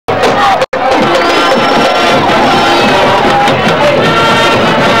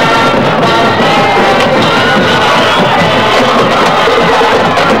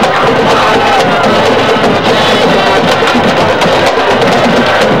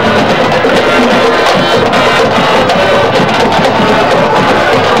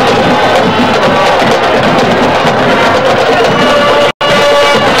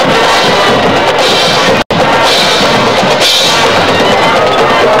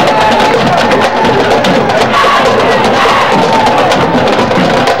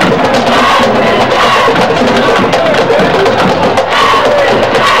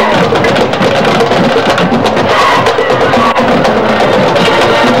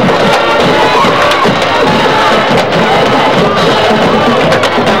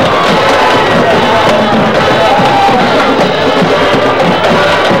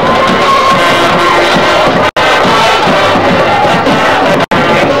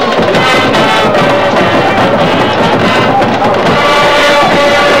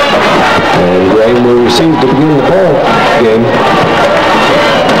at the beginning of the ball game.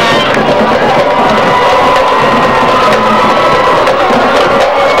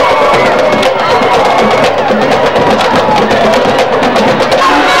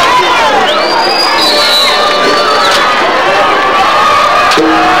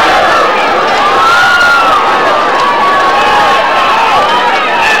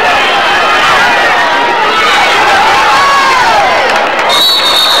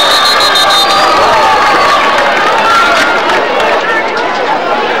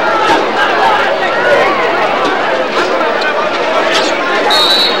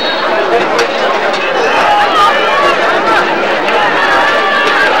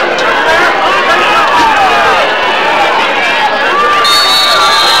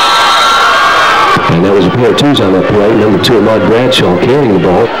 And that was a pair of twos on that play. Number 2, Ahmad Bradshaw carrying the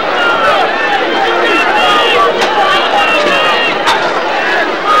ball.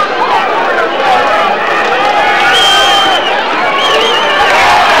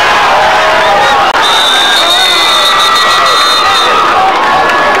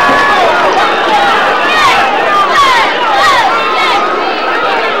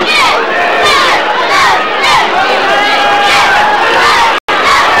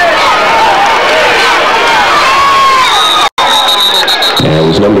 That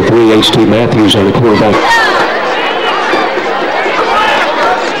was number 3, H.T. Matthews on the quarterback.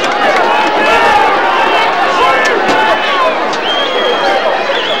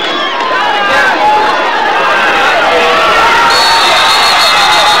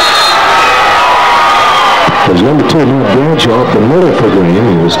 It was number 2, Ahmad Bradshaw up the middle for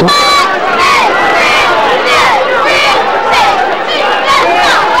Graham. He was stuck.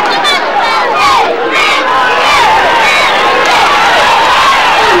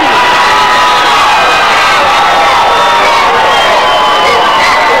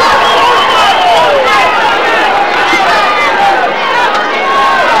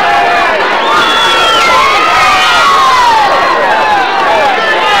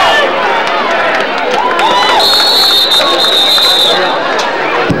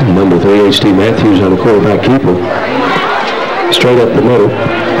 Number 3, H.T. Matthews on the quarterback keeper. Straight up the middle.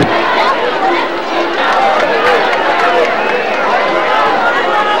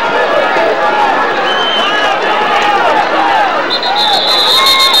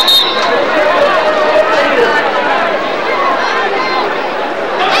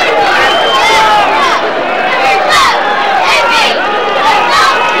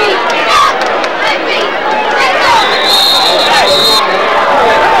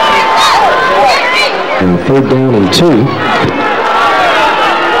 And 3rd down and 2.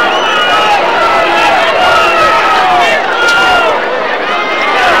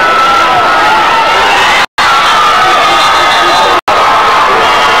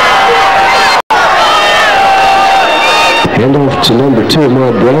 Handoff to number 2,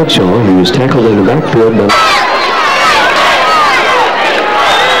 Ahmad Bradshaw, who was tackled in the backfield by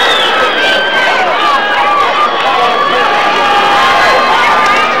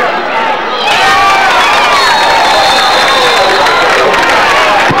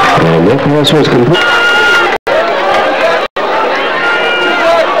that pass was complete.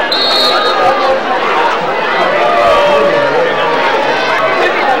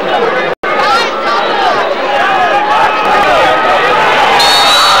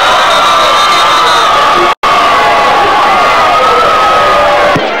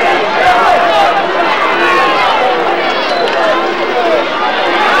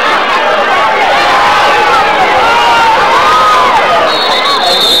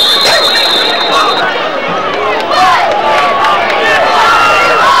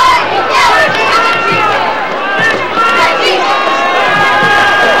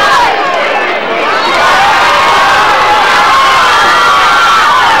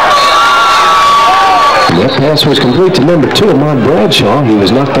 That pass was complete to number 2, Ahmad Bradshaw. He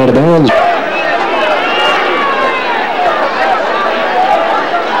was knocked out of bounds.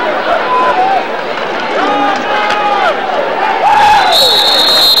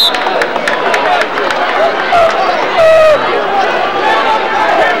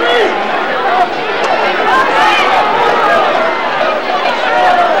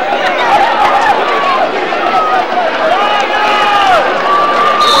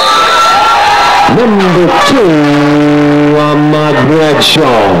 Number 2, Ahmad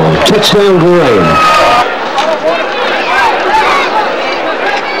Bradshaw. Touchdown, Graham.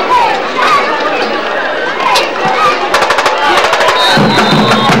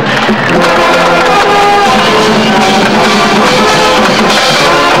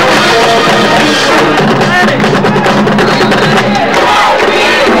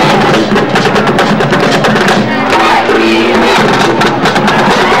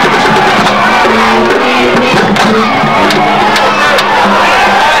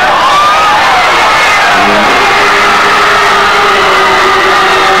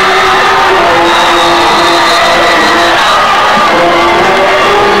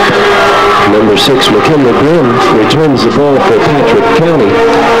 the ball for Patrick County.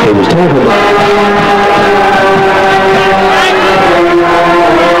 He was tackled by...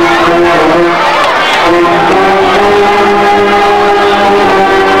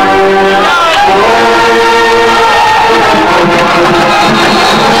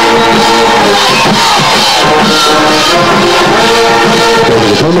 There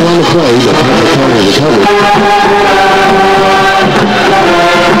was a fumble on the play, but Patrick County recovered.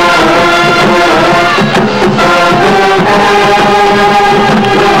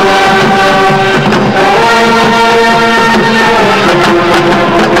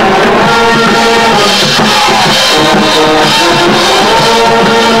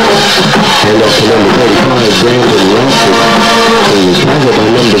 Hand off to number 35, Brandon Radford. He was tackled by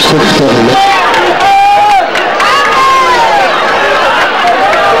number 6, Kevin.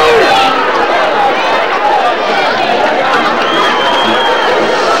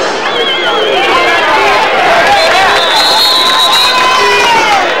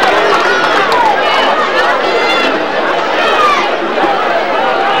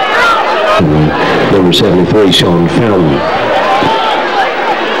 Number 73, Sean Fountain.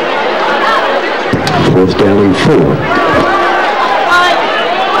 4th down and 4.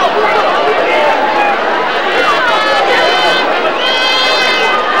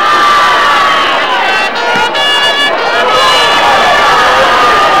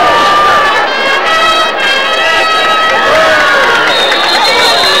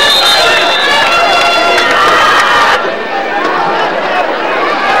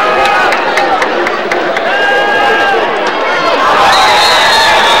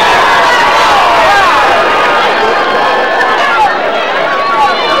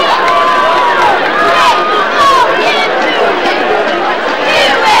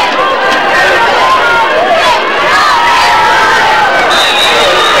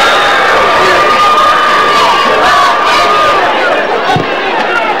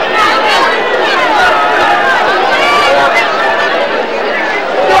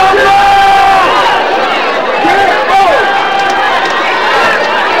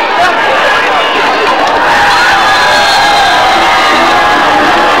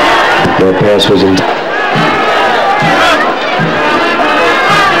 That pass was in.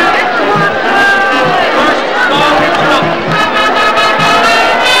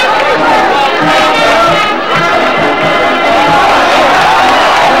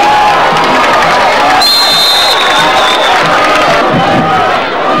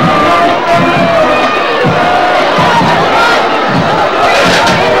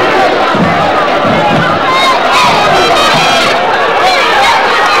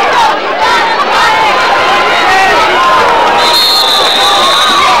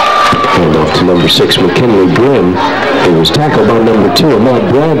 Number 6, McKinley Grimm. He was tackled by number 2,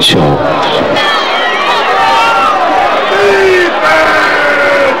 Ahmad Bradshaw.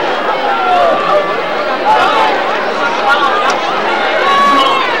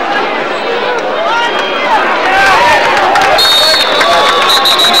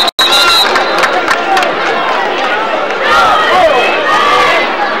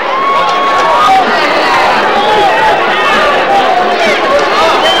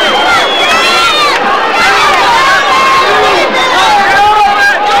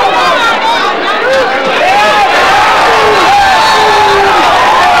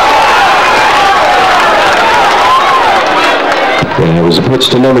 There was a pitch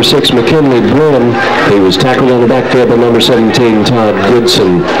to number 6, McKinley Grimm. He was tackled on the backfield by number 17, Todd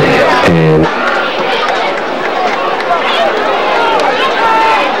Goodson. And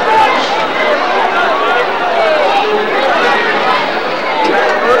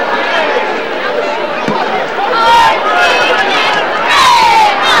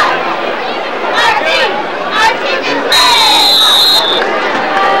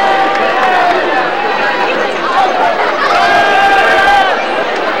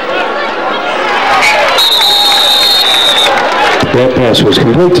that pass was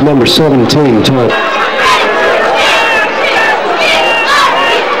complete to number 17, Todd.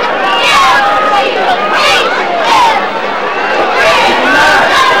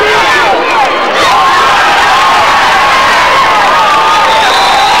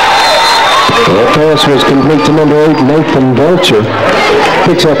 That pass was complete to number 8, Nathan Belcher.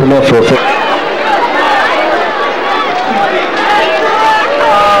 Picks up enough for a...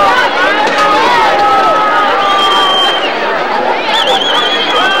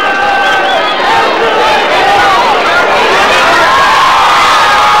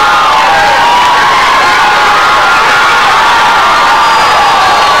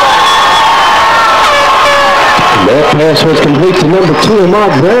 That pass was complete to number 2,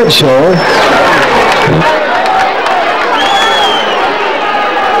 Ahmad Bradshaw.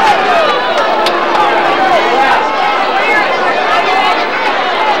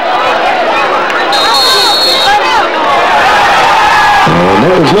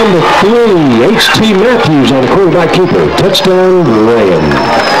 3, H.T. Matthews on the quarterback keeper. Touchdown, Graham.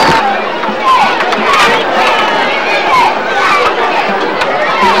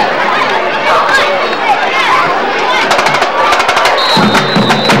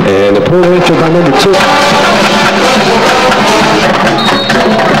 And the point after by number 2.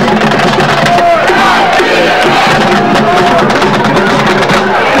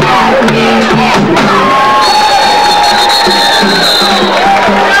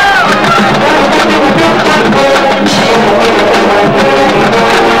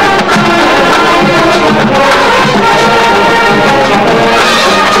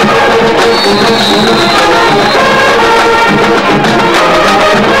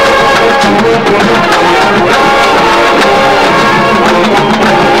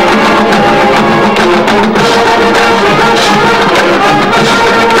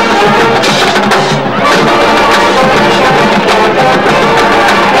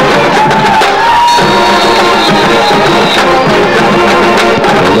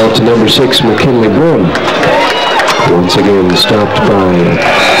 To number 6, McKinley Brown. Once again stopped by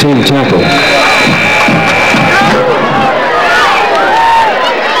team tackle.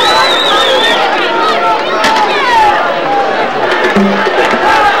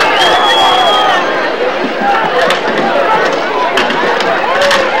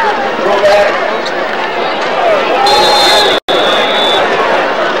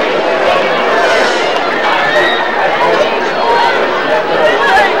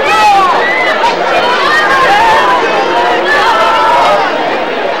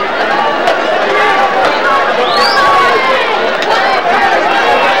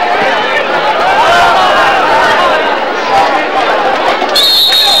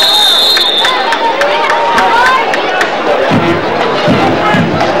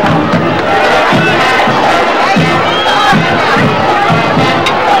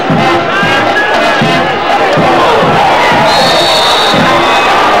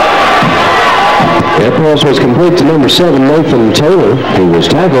 That pass was complete to number 7, Nathan Taylor, who was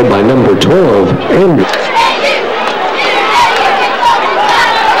tackled by number 12, Andrew.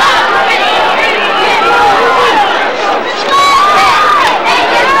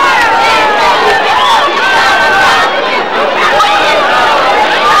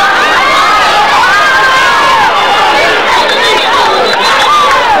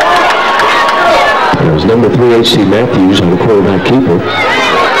 It was number 3, H.C. Matthews on the quarterback keeper.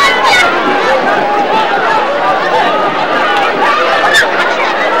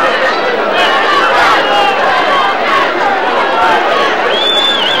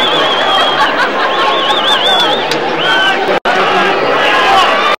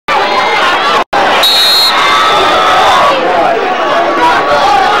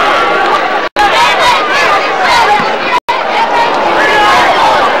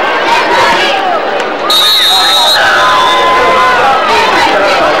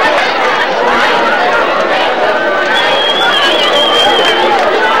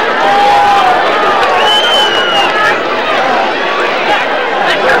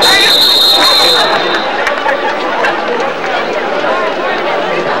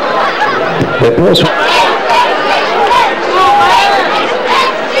 That pass.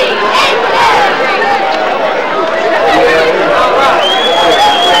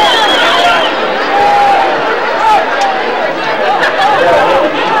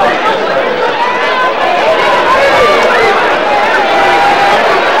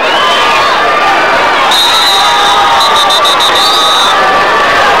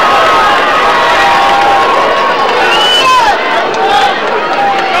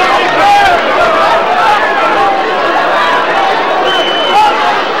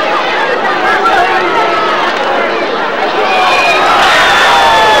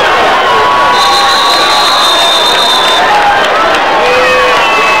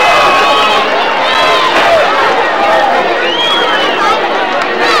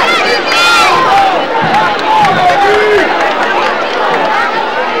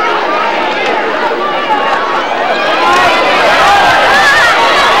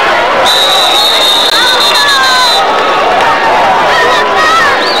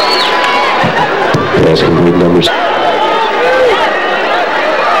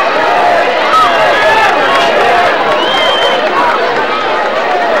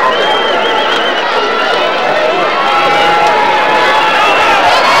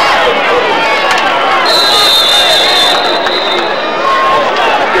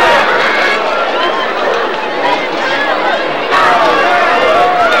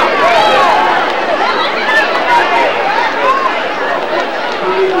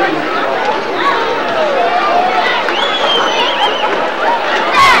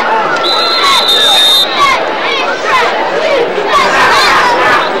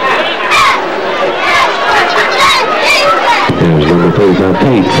 They got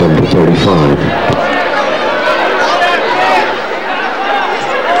paid from the 35.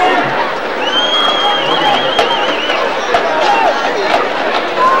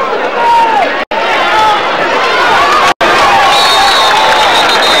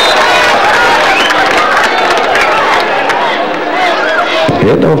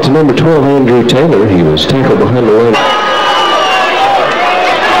 Heading off to number 12, Andrew Taylor. He was tackled behind the line.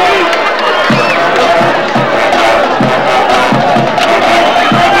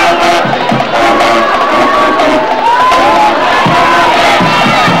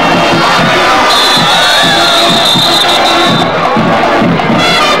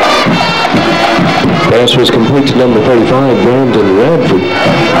 Pass was complete to number 35, Brandon Radford.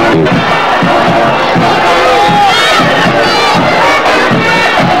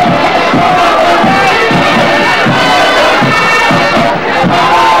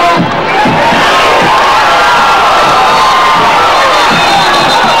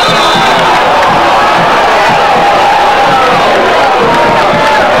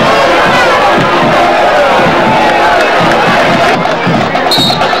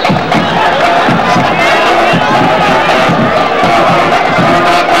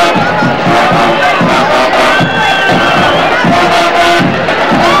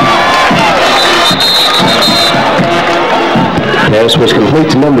 Pass was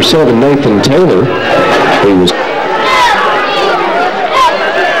complete to number 7, Nathan Taylor. He was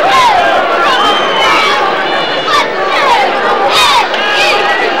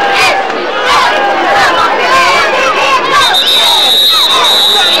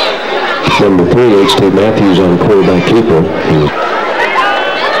number 3, H.T. Matthews on quarterback keeper. He was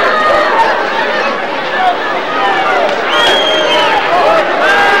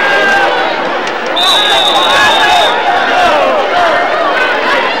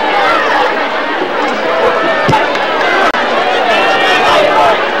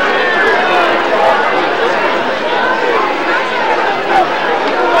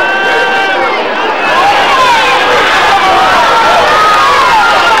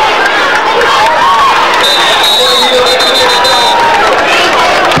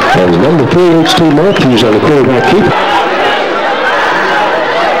number 3, H.T. Matthews on the quarterback keeper.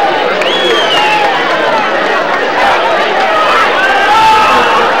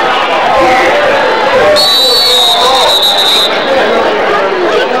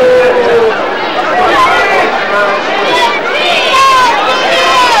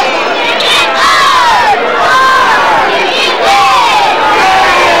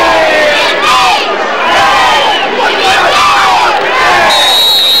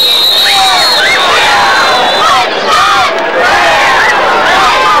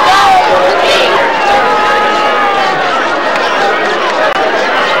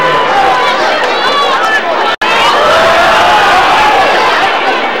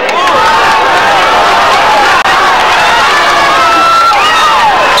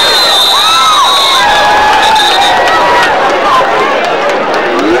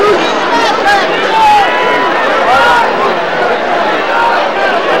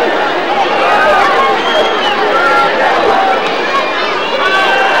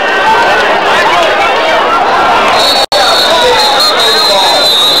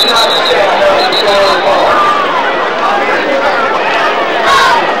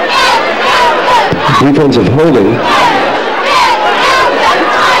 Defensive holding.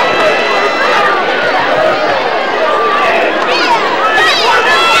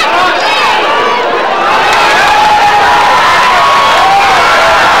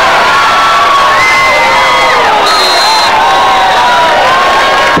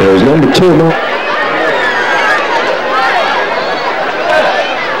 There was number 2.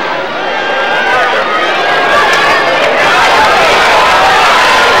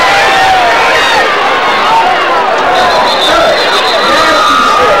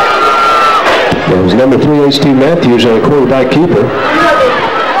 That was number 3, H.T. Matthews on a quarterback keeper.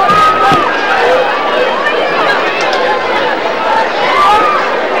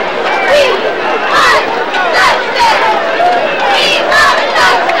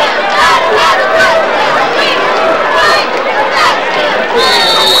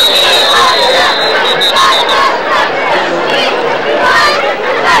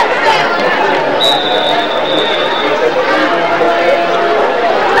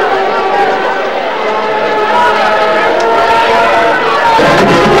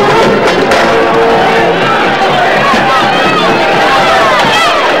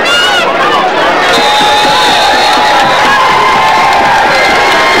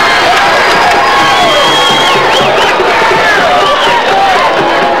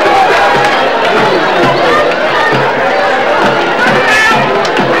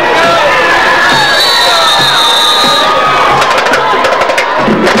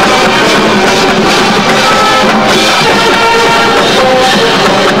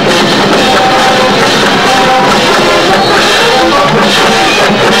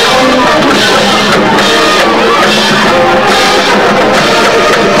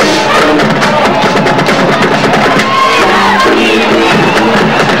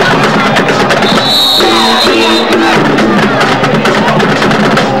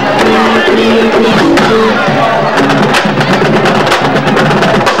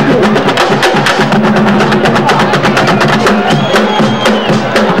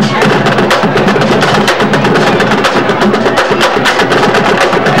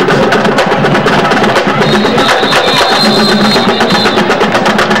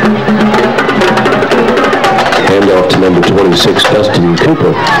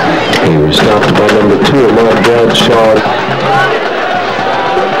 He was stopped by number 2, Mark Bradshaw.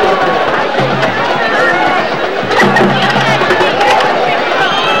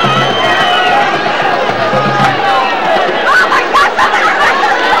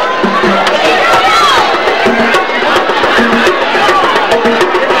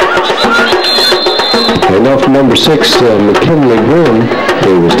 And off number 6, McKinley Broom.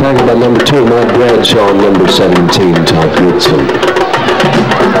 He was tackled by number 2, Mark Bradshaw, and number 17, Todd Goodson.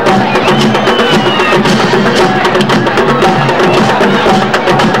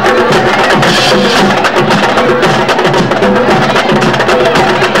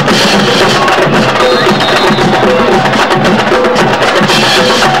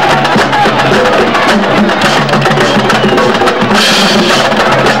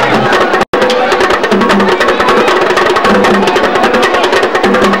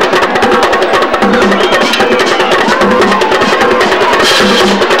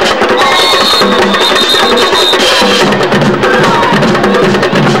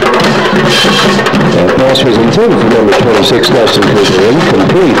 Pass was intended for number 26, Dustin Cooper,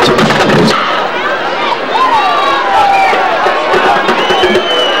 incomplete.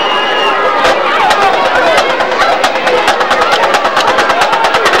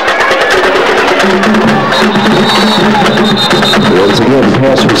 Once again, the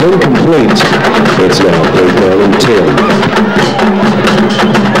pass was incomplete. It's now 3rd down and 10.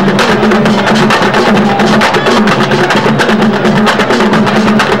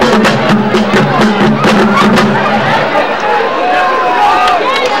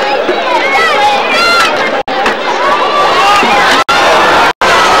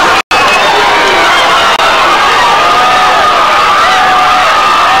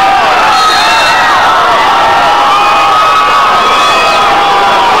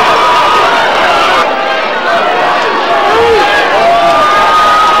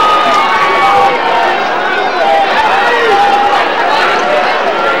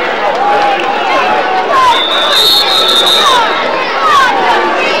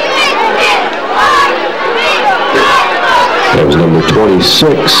 That was number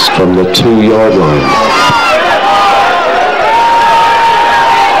 26 from the 2-yard line.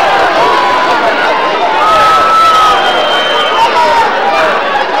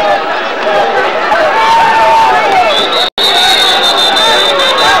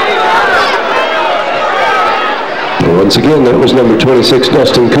 Once again, that was number 26,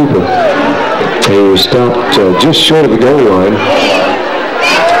 Dustin Cooper. He was stopped just short of the goal line.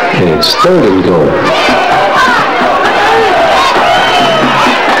 And it's 3rd and goal.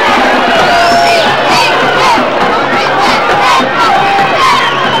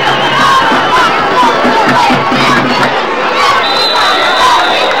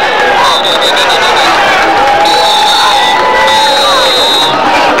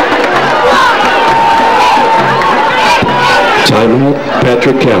 Timeout,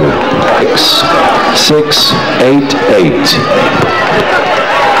 Patrick County. 6-8-8.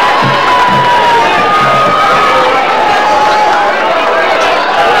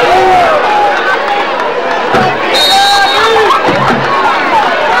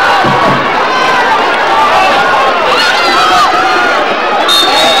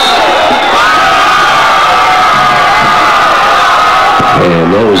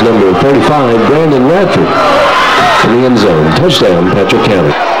 And that was number 35, Brandon Radford. In the end zone. Touchdown, Patrick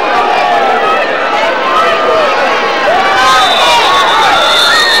County.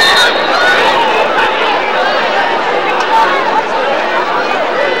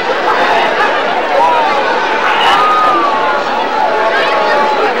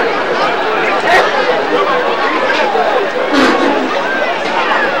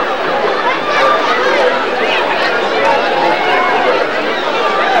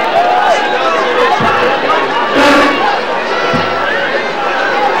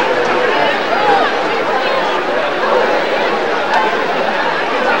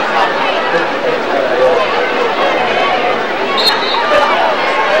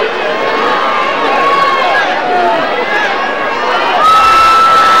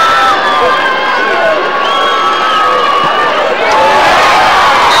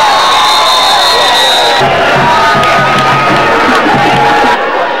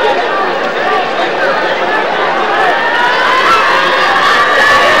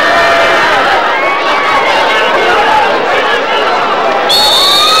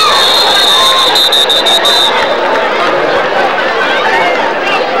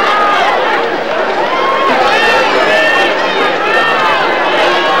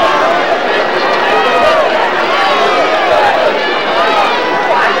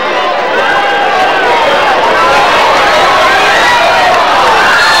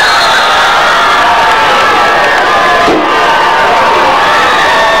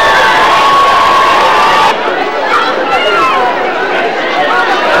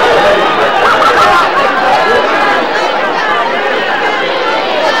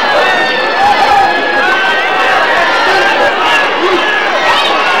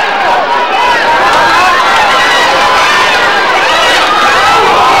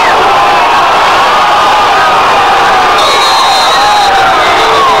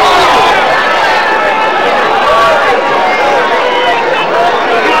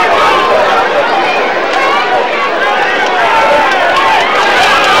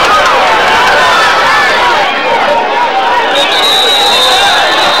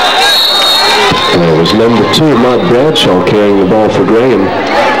 number 2, Mike Bradshaw, carrying the ball for Graham.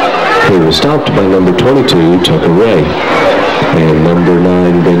 He was stopped by number 22, Tucker Ray, and number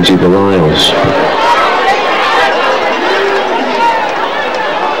 9, Benji Belials.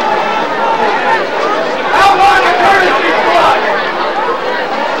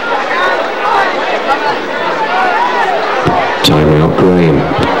 Timeout,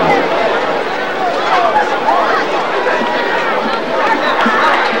 Graham.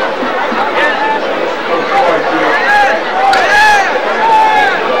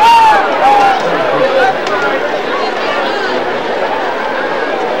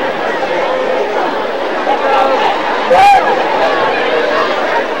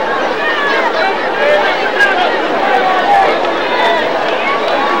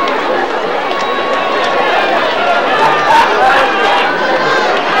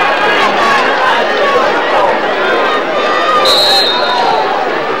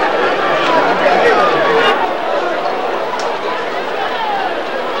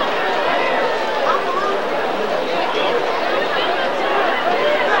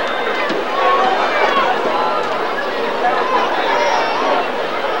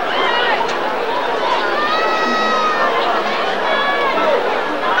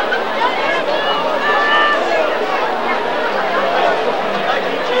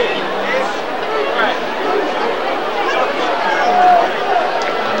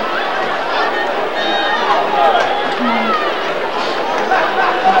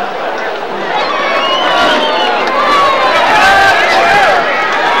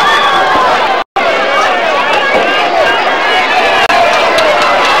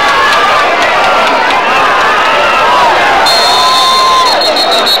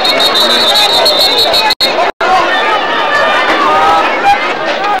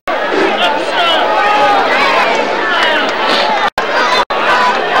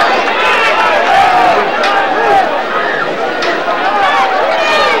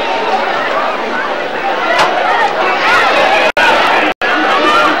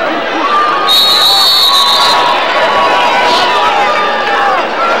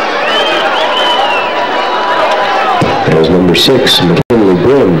 Number 6, McKinley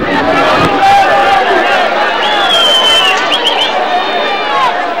Brim.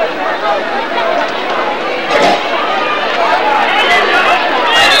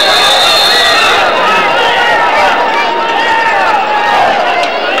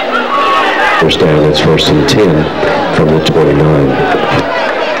 First down, it's 1st and 10 from the 29.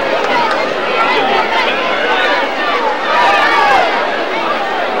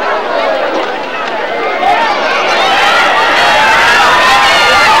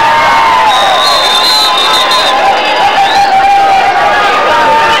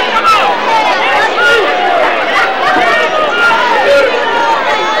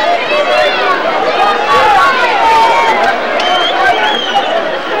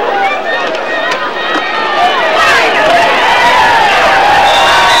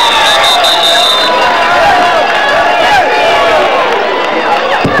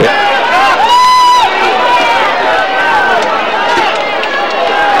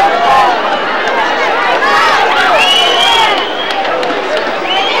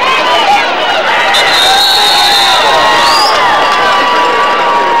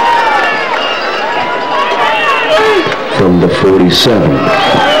 From the 47.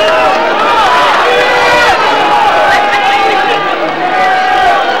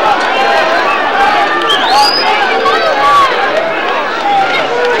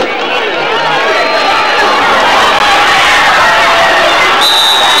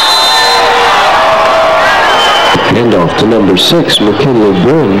 Handoff to number 6, McKinley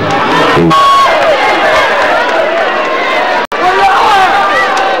Brim.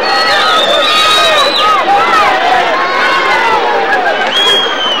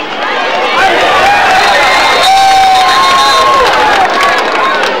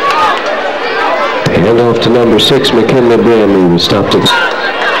 Handoff to number 6, McKinley Brim. He was stopped at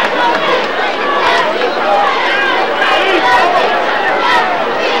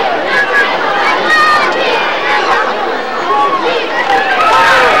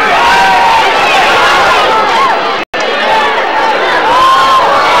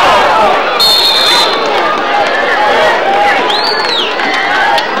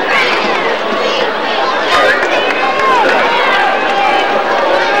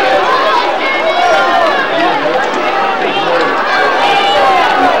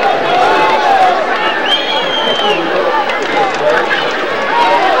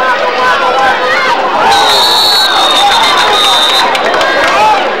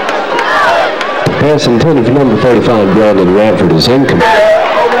pass intended for number 35, Brandon Radford, is incomplete.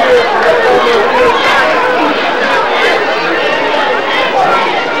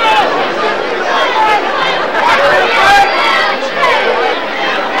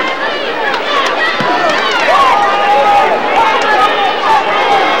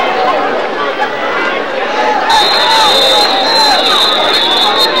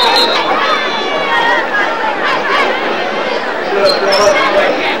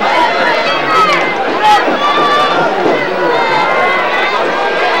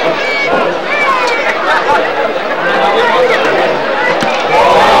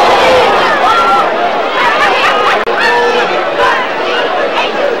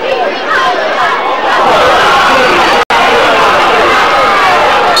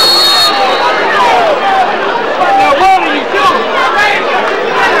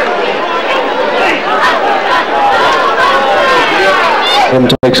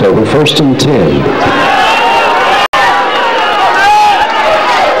 takes over 1st and 10.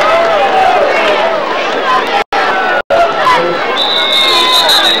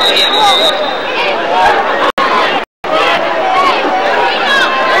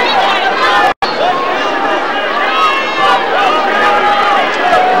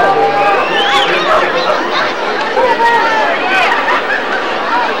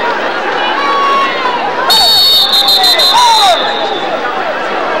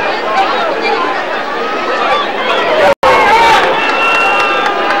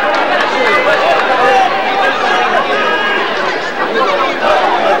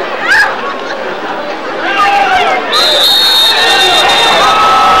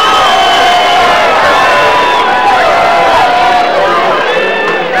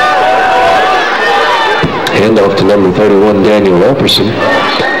 Handoff to number 31, Daniel Epperson,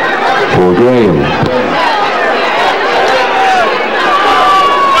 for Graham.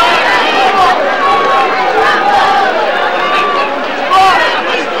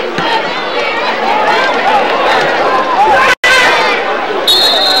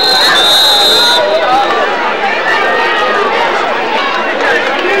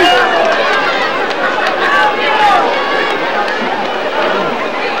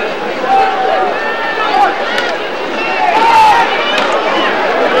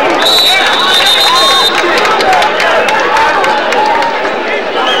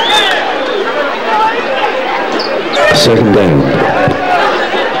 Second down.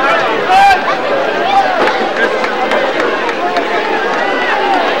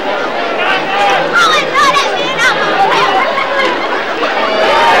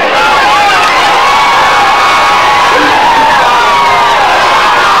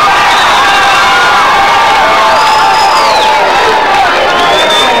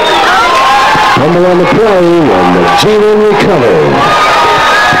 Fumble on the play, and the G1 recovered.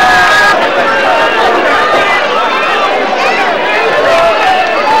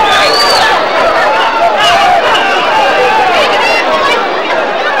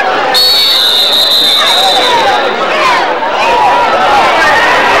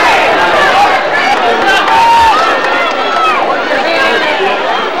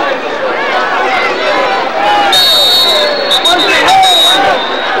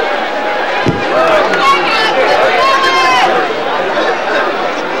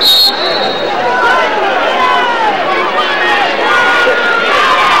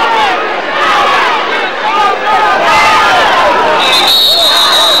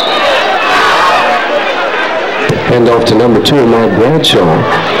 Handoff to number 2, Matt Bradshaw.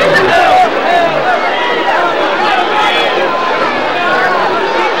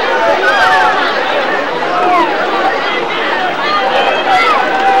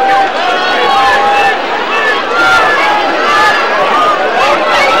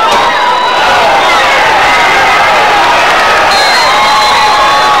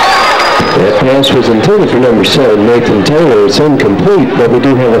 That pass was intended for number 7, Nathan Taylor. It's incomplete, but we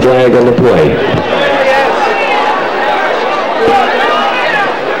do have a flag on the play.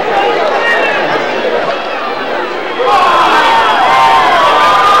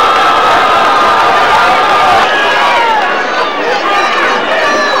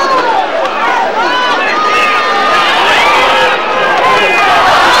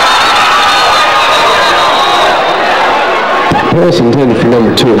 Pass intended for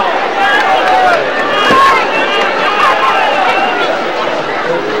number 2.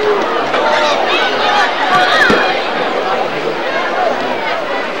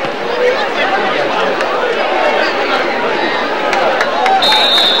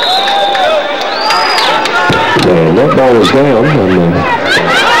 And that ball is down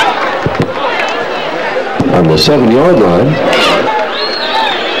on the 7-yard line.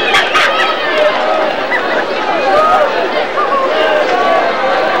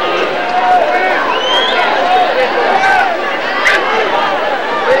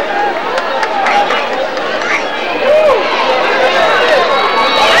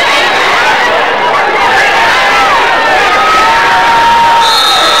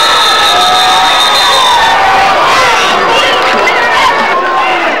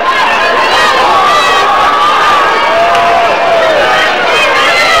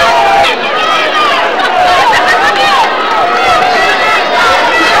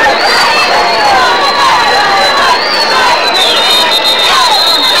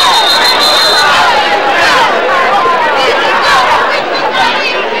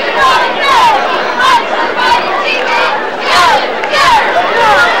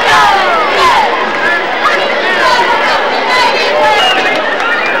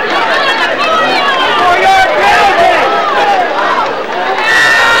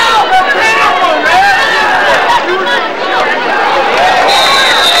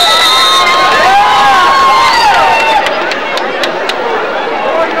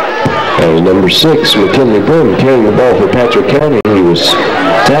 Number 6, McKinley Brim, carrying the ball for Patrick County. He was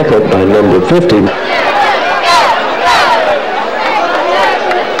tackled by number 50.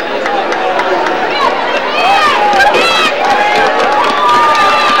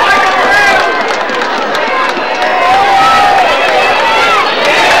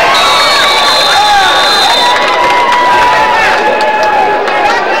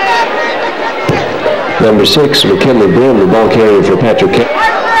 Number 6, McKinley Brim, the ball carrier for Patrick County.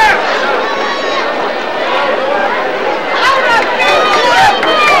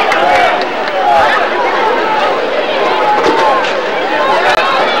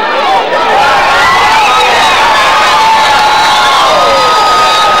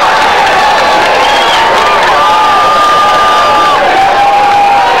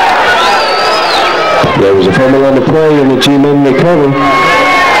 There was a fumble on the play and the G-men recover.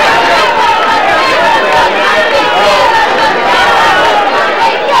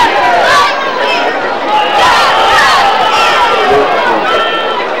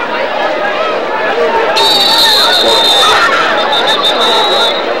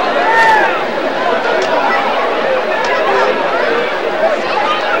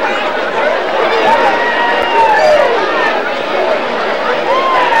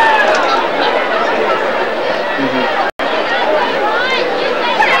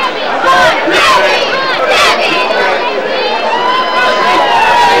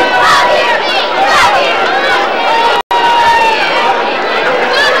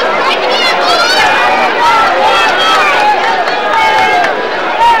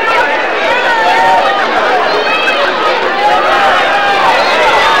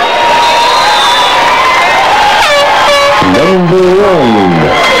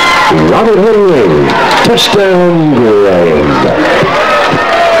 Touchdown, Grand.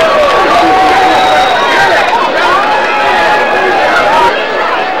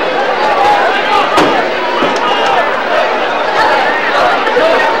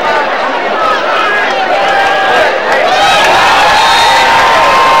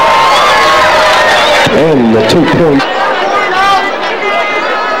 And the 2-point.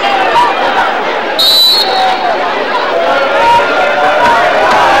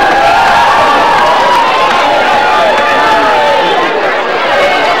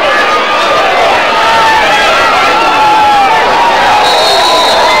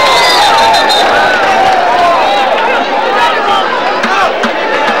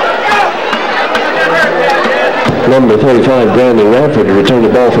 Number 35, Brandon Radford, to return the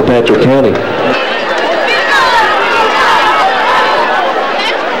ball for Patrick County.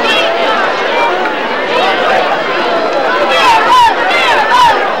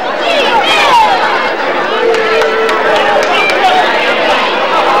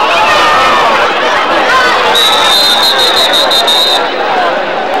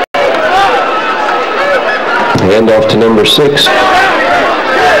 Hand off to number 6.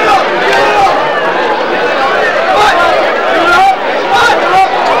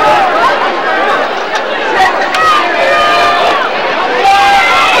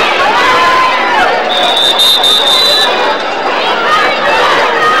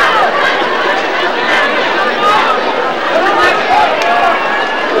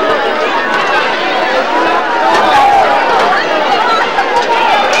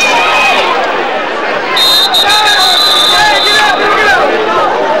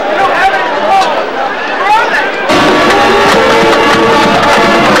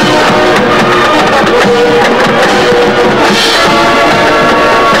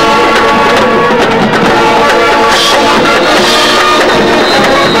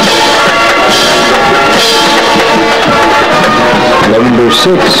 Number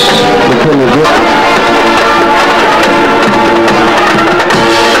 6, McKinley.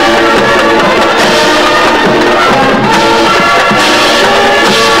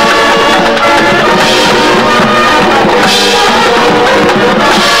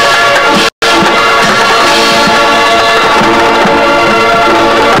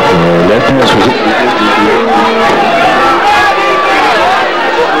 That pass was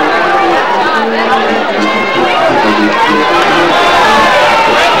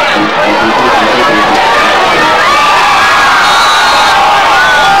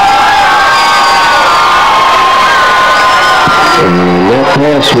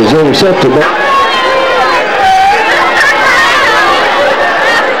pass was intercepted.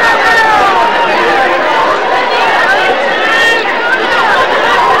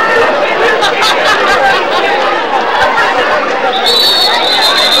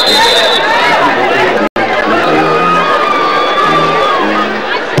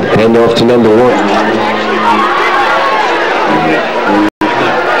 Hand off to number 1.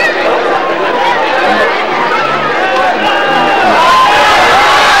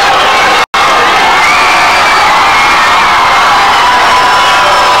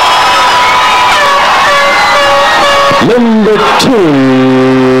 Number 2,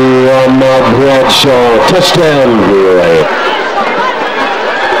 Ahmad Bradshaw, touchdown relay.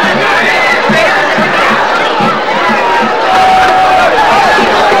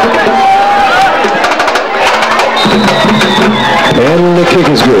 And the kick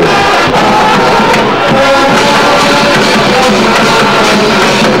is good.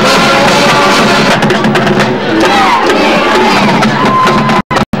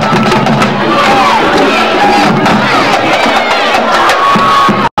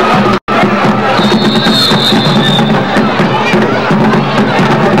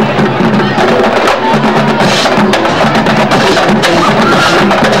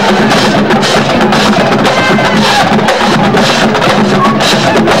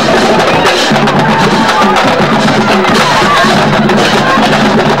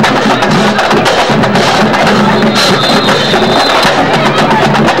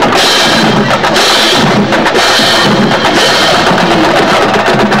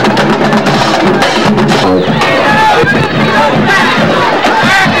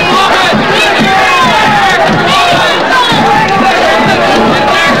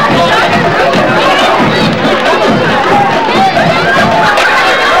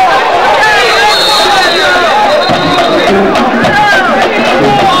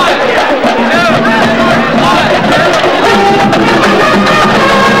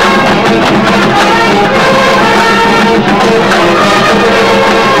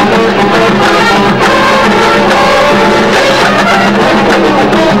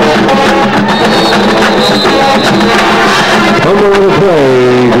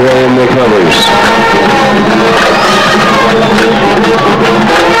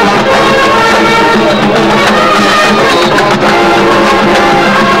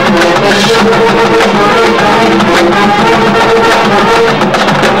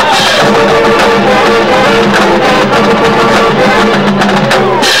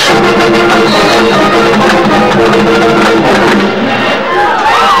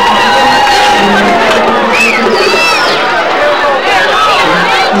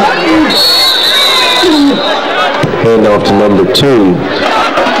 Hand off to number 2.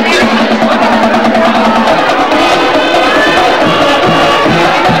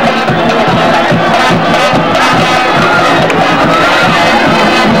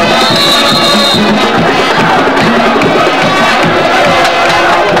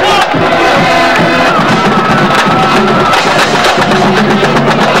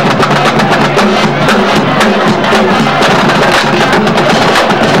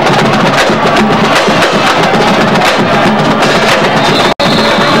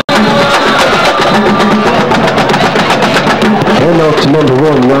 To number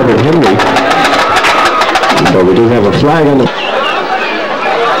 1, Robert Henry. But we do have a flag on the...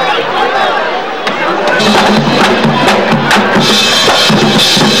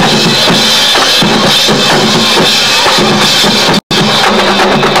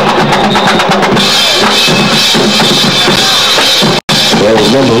 Well,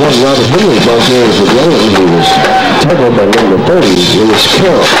 number 1, Robert Henry, both areas with Roland. He was tackled by number 30, Lewis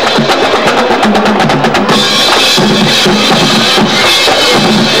Carroll.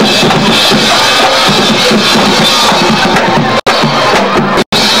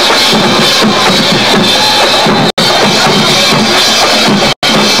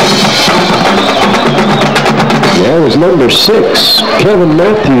 That was number 6, Kevin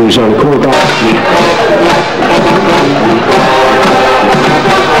Matthews on quarterback.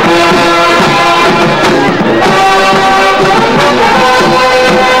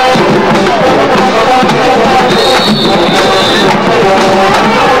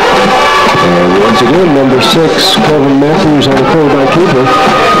 And once again, number 6, Kevin Matthews on the quarterback keeper.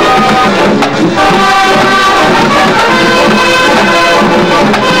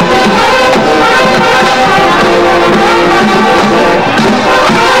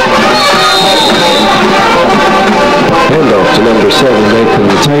 Handoff to number 7, Nathan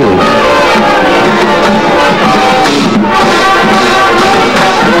Taylor.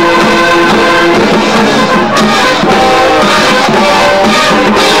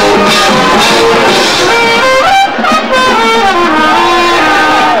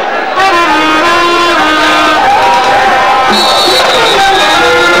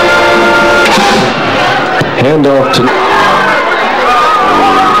 Handoff to...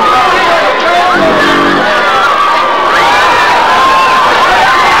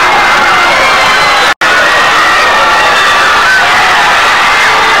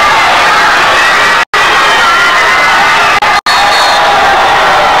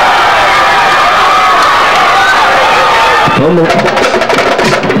 Number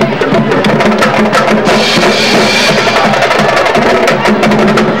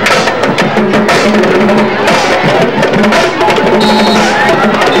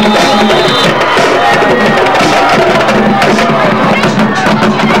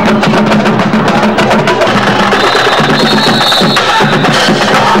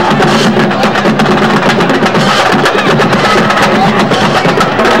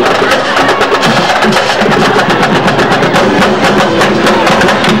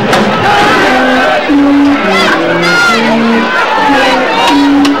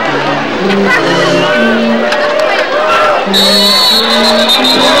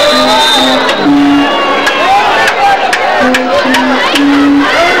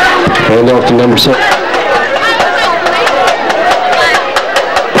hand off to number 7.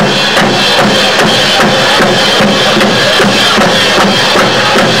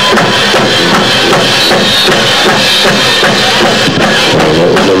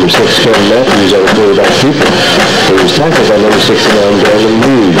 Number 6, Kevin Matthews, on the quarterback keeper. He was tackled by number 69, Brandon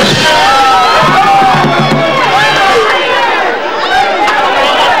Hughes.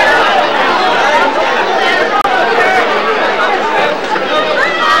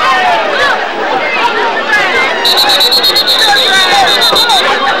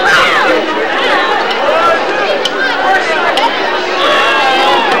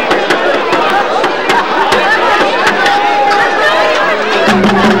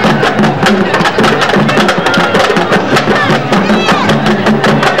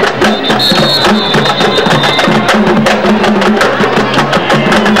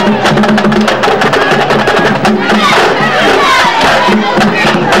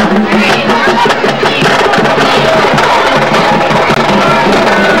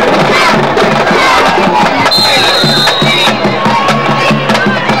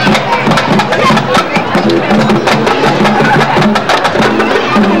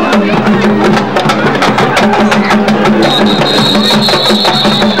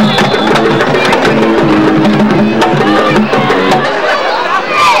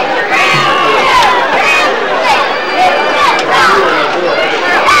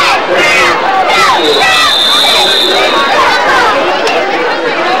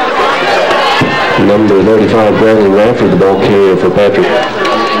 Number 35, Bradley Radford, the ball carrier for Patrick.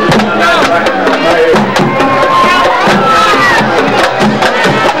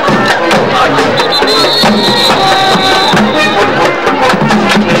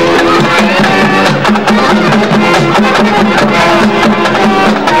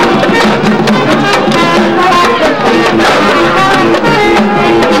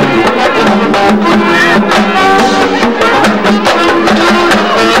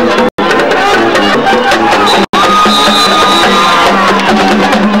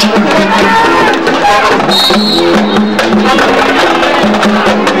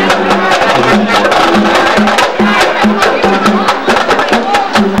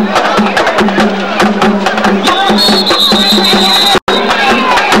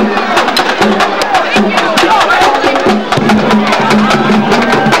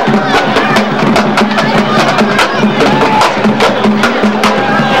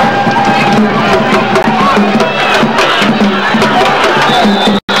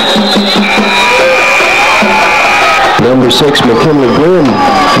 Number 6, McKinley Grimm,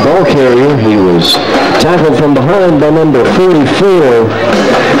 ball carrier. He was tackled from behind by number 44,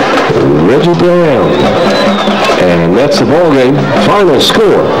 Reggie Brown. And that's the ball game. Final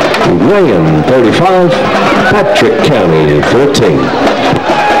score, Graham 35, Patrick County 14.